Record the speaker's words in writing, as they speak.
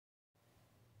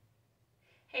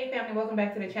Hey family, welcome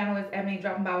back to the channel. It's Ebony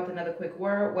dropping by with another quick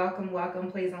word. Welcome.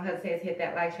 Please don't hesitate to hit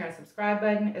that like, share, and subscribe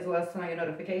button, as well as turn on your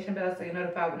notification bell so you're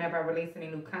notified whenever I release any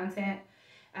new content.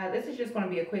 This is just going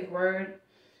to be a quick word.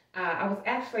 I was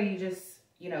actually just,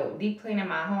 deep cleaning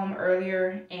my home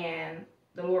earlier, and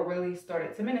the Lord really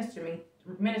started to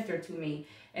minister to me,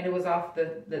 and it was off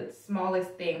the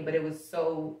smallest thing, but it was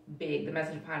so big. The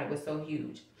message behind it was so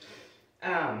huge.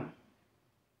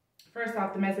 First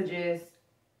off, the message is,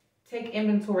 take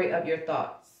inventory of your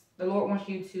thoughts. The Lord wants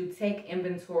you to take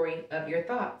inventory of your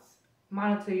thoughts.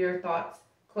 Monitor your thoughts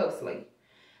closely.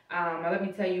 Now let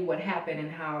me tell you what happened and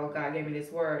how God gave me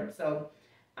this word. So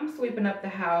I'm sweeping up the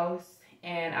house,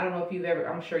 and I don't know if you've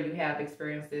ever, I'm sure you have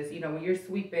experienced this. When you're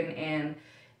sweeping and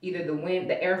either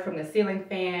the air from the ceiling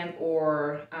fan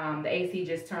or the AC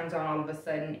just turns on all of a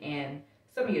sudden, and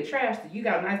some of your trash, you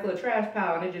got a nice little trash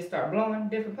pile and it just start blowing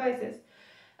different places.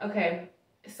 Okay,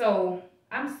 so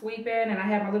I'm sweeping and I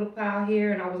have my little pile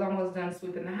here, and I was almost done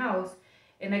sweeping the house.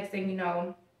 And next thing you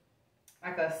know,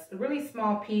 like a really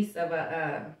small piece of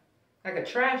like a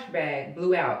trash bag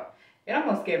blew out. It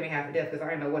almost scared me half to death because I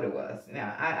didn't know what it was.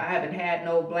 Now, I haven't had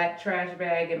no black trash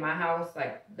bag in my house.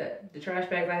 Like the trash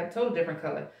bags, I have a total different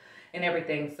color and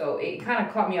everything. So it kind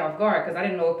of caught me off guard because I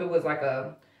didn't know if it was like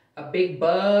a big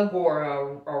bug or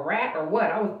a rat or what.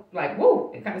 I was like,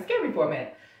 whoa, it kind of scared me for a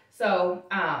minute. So,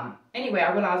 anyway,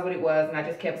 I realized what it was, and I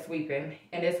just kept sweeping.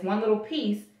 And this one little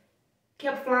piece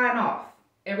kept flying off.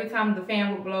 Every time the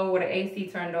fan would blow or the AC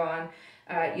turned on,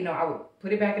 I would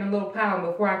put it back in a little pile, and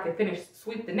before I could finish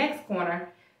sweep the next corner,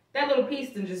 that little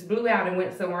piece then just blew out and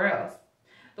went somewhere else.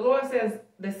 The Lord says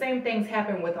the same things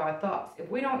happen with our thoughts.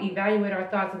 If we don't evaluate our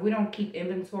thoughts, if we don't keep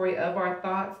inventory of our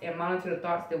thoughts and monitor the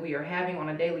thoughts that we are having on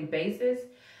a daily basis,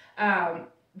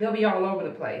 they'll be all over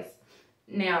the place.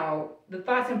 Now, the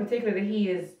thoughts in particular that he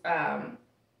is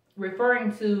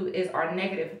referring to is our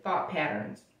negative thought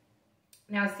patterns.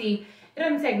 Now, see, it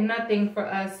doesn't take nothing for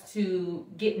us to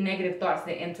get negative thoughts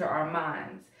that enter our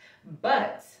minds.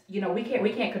 But, we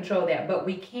can't control that, but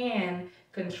we can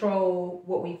control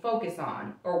what we focus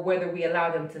on or whether we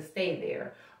allow them to stay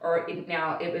there. Or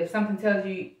now, if something tells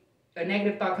you, a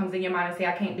negative thought comes in your mind and say,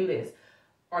 I can't do this.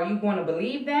 Are you going to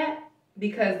believe that?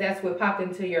 Because that's what popped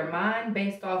into your mind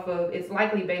it's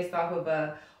likely based off of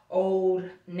a old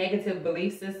negative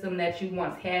belief system that you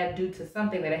once had due to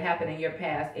something that had happened in your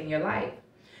past, in your life.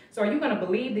 So are you going to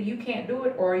believe that you can't do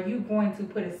it, or are you going to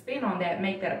put a spin on that,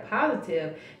 make that a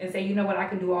positive, and say, you know what, I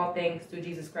can do all things through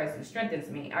Jesus Christ who strengthens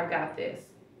me. I've got this.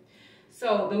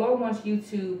 So the Lord wants you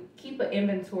to keep an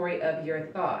inventory of your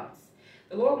thoughts.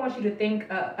 The Lord wants you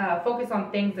to focus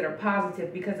on things that are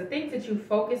positive, because the things that you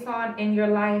focus on in your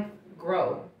life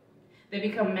grow. They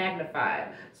become magnified.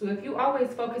 So if you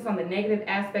always focus on the negative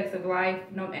aspects of life,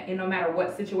 no matter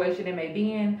what situation it may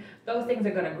be in, those things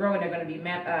are going to grow and they're going to be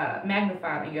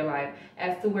magnified in your life.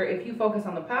 As to where if you focus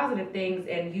on the positive things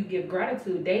and you give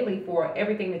gratitude daily for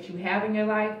everything that you have in your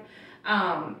life,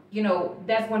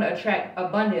 that's going to attract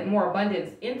more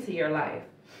abundance into your life.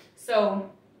 So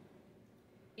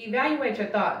evaluate your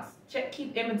thoughts.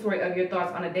 Keep inventory of your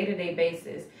thoughts on a day-to-day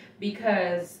basis,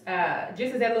 because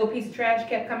just as that little piece of trash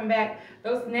kept coming back,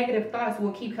 those negative thoughts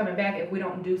will keep coming back if we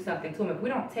don't do something to them. If we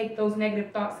don't take those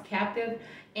negative thoughts captive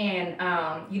and,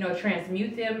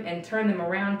 transmute them and turn them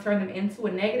around, turn them into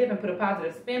a negative and put a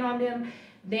positive spin on them,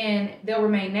 then they'll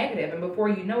remain negative. And before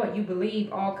you know it, you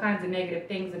believe all kinds of negative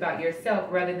things about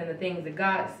yourself rather than the things that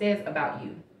God says about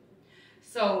you.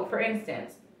 So, for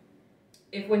instance,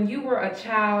 if when you were a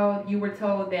child, you were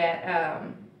told that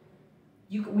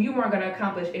you weren't going to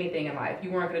accomplish anything in life.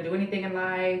 You weren't going to do anything in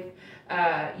life.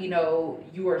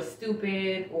 You were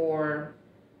stupid, or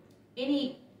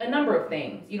a number of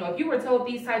things. If you were told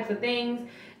these types of things,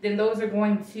 then those are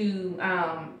going to,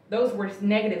 those were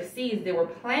negative seeds that were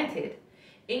planted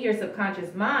in your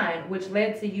subconscious mind, which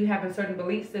led to you having certain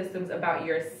belief systems about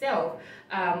yourself.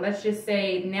 Let's just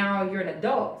say now you're an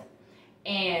adult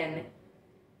and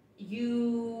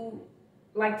you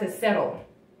like to settle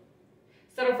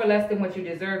for less than what you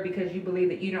deserve because you believe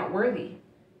that you're not worthy,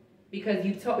 because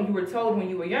you were told when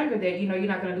you were younger that you're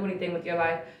not going to do anything with your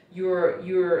life, you're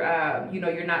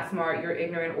not smart, you're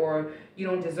ignorant, or you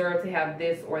don't deserve to have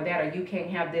this or that, or you can't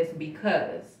have this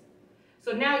because.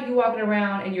 So now you're walking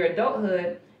around in your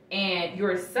adulthood and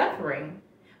you're suffering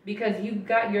because you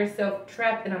got yourself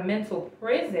trapped in a mental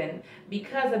prison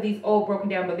because of these old broken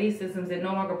down belief systems that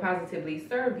no longer positively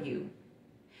serve you.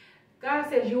 God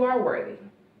says you are worthy.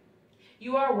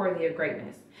 You are worthy of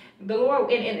greatness. The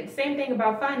Lord, and the same thing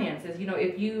about finances. You know,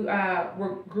 if you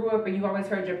grew up and you always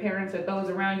heard your parents or those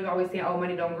around you always saying, "Oh,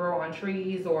 money don't grow on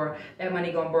trees," or "That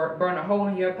money gonna burn a hole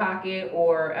in your pocket,"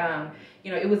 or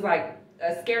you know, it was like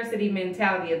a scarcity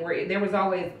mentality of where there was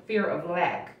always fear of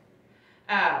lack.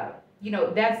 You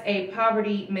know, that's a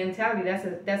poverty mentality. That's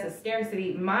a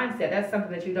scarcity mindset. That's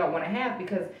something that you don't want to have,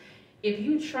 because if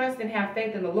you trust and have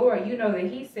faith in the Lord, you know that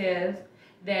He says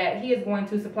that He is going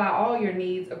to supply all your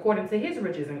needs according to His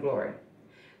riches and glory.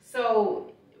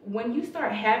 So when you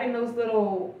start having those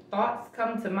little thoughts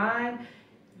come to mind,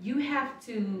 you have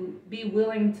to be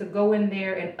willing to go in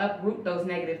there and uproot those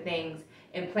negative things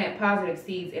and plant positive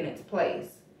seeds in its place.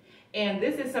 And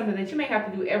this is something that you may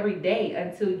have to do every day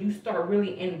until you start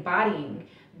really embodying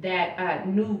that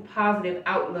new positive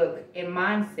outlook and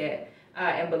mindset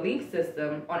and belief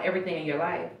system on everything in your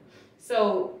life.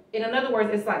 So in other words,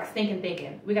 it's like stinking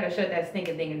thinking. We got to shut that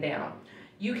stinking thinking down.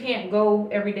 You can't go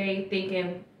every day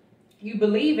thinking you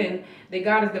believing that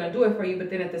God is going to do it for you, but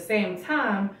then at the same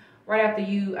time, right after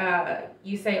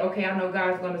you say, okay, I know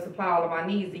God's going to supply all of my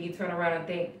needs, then you turn around and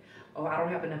think, oh, I don't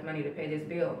have enough money to pay this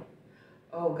bill.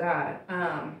 Oh God,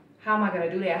 how am I going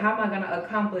to do that? How am I going to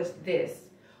accomplish this?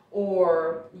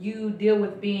 Or you deal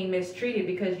with being mistreated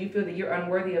because you feel that you're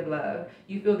unworthy of love.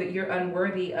 You feel that you're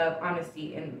unworthy of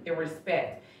honesty and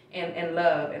respect and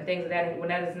love and things of that, when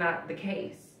that is not the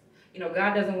case. You know,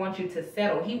 God doesn't want you to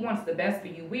settle. He wants the best for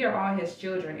you. We are all His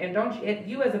children. And don't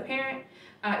you as a parent,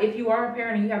 if you are a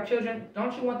parent and you have children,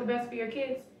 don't you want the best for your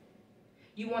kids?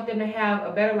 You want them to have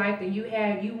a better life than you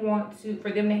had. You want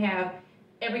for them to have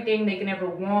everything they can ever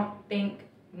want, think,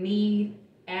 need,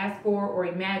 ask for, or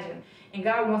imagine. And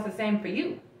God wants the same for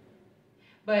you.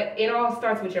 But it all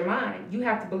starts with your mind. You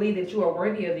have to believe that you are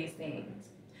worthy of these things.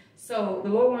 So the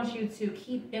Lord wants you to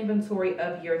keep inventory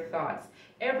of your thoughts.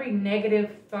 Every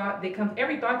negative thought that comes,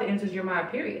 every thought that enters your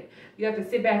mind, period. You have to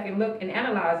sit back and look and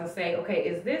analyze and say, okay,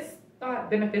 is this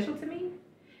thought beneficial to me?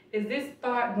 Is this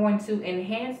thought going to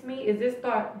enhance me? Is this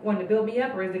thought going to build me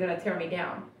up, or is it going to tear me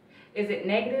down? Is it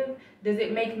negative? Does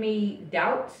it make me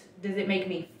doubt? Does it make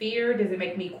me fear? Does it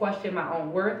make me question my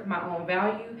own worth, my own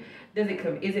value? Does it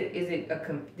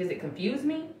confuse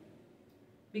me?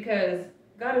 Because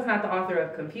God is not the author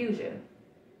of confusion.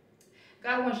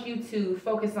 God wants you to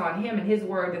focus on Him and His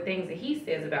word, the things that He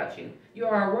says about you. You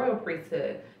are a royal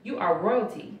priesthood. You are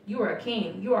royalty. You are a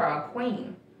king. You are a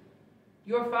queen.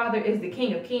 Your Father is the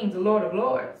King of kings, the Lord of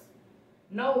lords.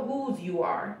 Know whose you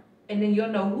are, and then you'll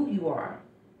know who you are.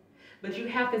 But you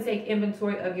have to take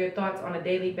inventory of your thoughts on a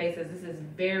daily basis. This is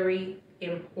very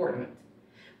important,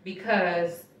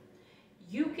 because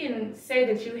you can say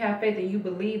that you have faith and you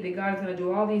believe that God is going to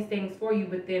do all these things for you,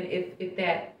 but then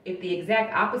if the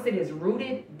exact opposite is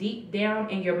rooted deep down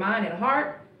in your mind and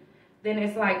heart, then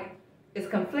it's like it's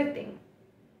conflicting.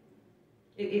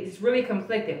 It's really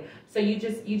conflicting. So you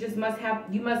must have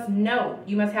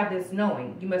this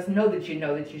knowing. You must know that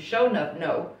you sure enough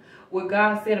know what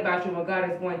God said about you and what God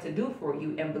is going to do for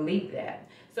you, and believe that.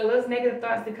 So those negative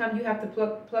thoughts that come, you have to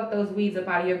pluck those weeds up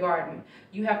out of your garden.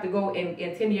 You have to go and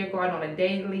tend your garden on a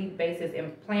daily basis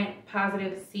and plant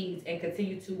positive seeds and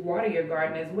continue to water your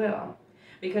garden as well.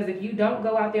 Because if you don't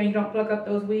go out there and you don't pluck up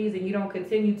those weeds and you don't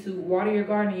continue to water your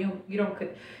garden,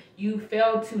 you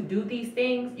fail to do these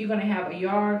things, you're going to have a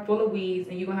yard full of weeds,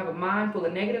 and you're going to have a mind full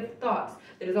of negative thoughts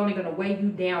that is only going to weigh you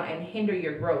down and hinder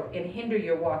your growth and hinder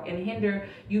your walk and hinder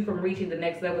you from reaching the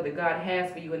next level that God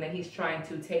has for you and that He's trying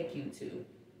to take you to.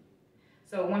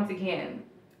 So once again,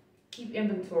 keep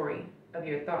inventory of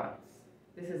your thoughts.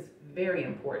 This is very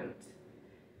important.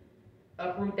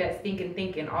 Uproot that stinking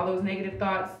thinking. All those negative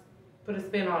thoughts, put a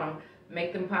spin on them.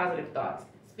 Make them positive thoughts.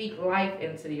 Speak life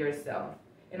into yourself.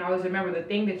 And always remember, the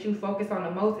thing that you focus on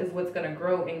the most is what's going to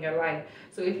grow in your life.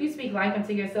 So if you speak life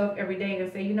into yourself every day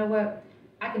and say, you know what?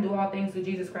 I can do all things through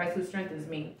Jesus Christ who strengthens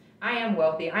me. I am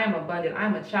wealthy. I am abundant. I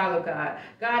am a child of God.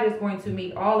 God is going to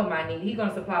meet all of my needs. He's going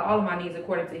to supply all of my needs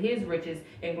according to His riches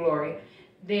and glory.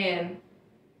 Then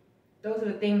those are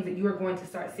the things that you are going to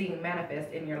start seeing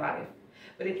manifest in your life.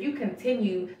 But if you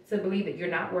continue to believe that you're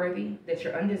not worthy, that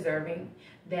you're undeserving,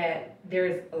 that there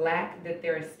is lack, that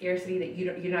there is scarcity, that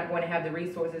you're not going to have the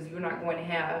resources, you're not going to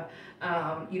have,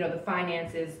 the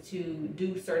finances to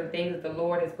do certain things that the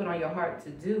Lord has put on your heart to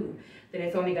do, then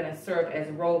it's only going to serve as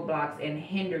roadblocks and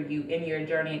hinder you in your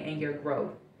journey and in your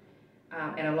growth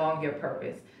and along your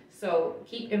purpose. So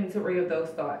keep inventory of those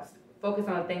thoughts. Focus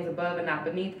on things above and not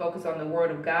beneath. Focus on the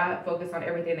word of God. Focus on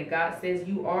everything that God says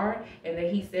you are and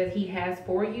that He says He has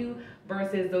for you,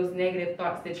 versus those negative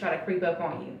thoughts that try to creep up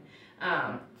on you.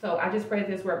 So I just pray that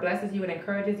this word blesses you and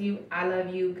encourages you. I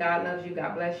love you. God loves you.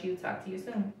 God bless you. Talk to you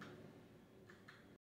soon.